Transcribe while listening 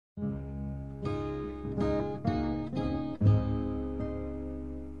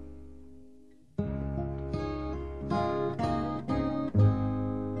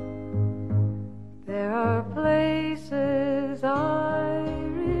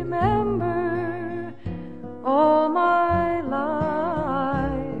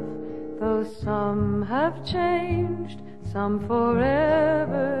have changed, some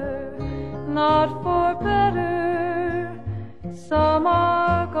forever, not for better. Some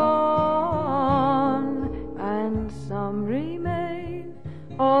are gone and some remain.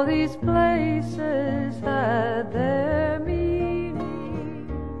 All these places had their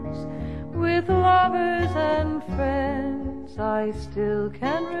meanings. With lovers and friends I still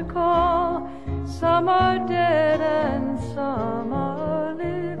can recall. Some are dead and some are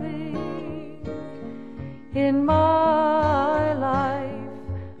living. In my life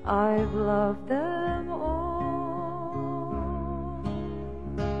I've loved them all.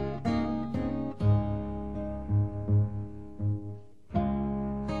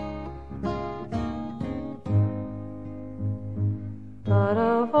 But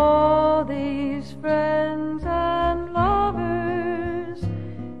of all these friends and lovers,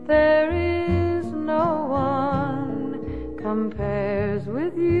 there is no one compares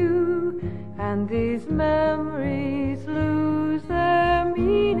with you, and these memories lose their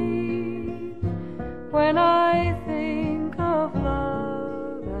meaning when I think of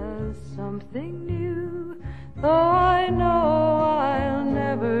love as something new. Though I know I'll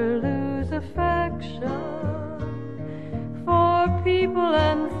never lose affection for people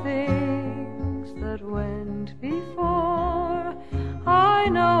and things that went before, I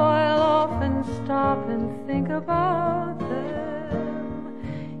know I'll often stop and think about them.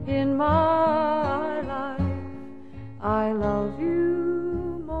 In my life I love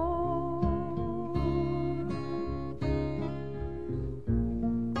you more.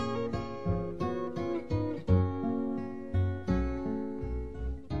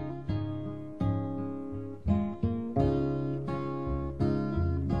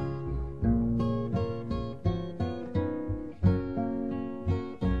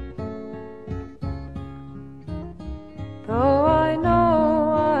 Though I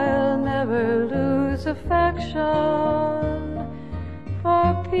know I'll never lose affection for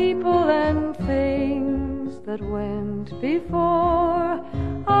people and things that went before,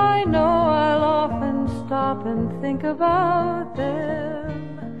 I know I'll often stop and think about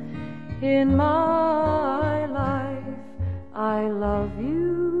them. In my life I love you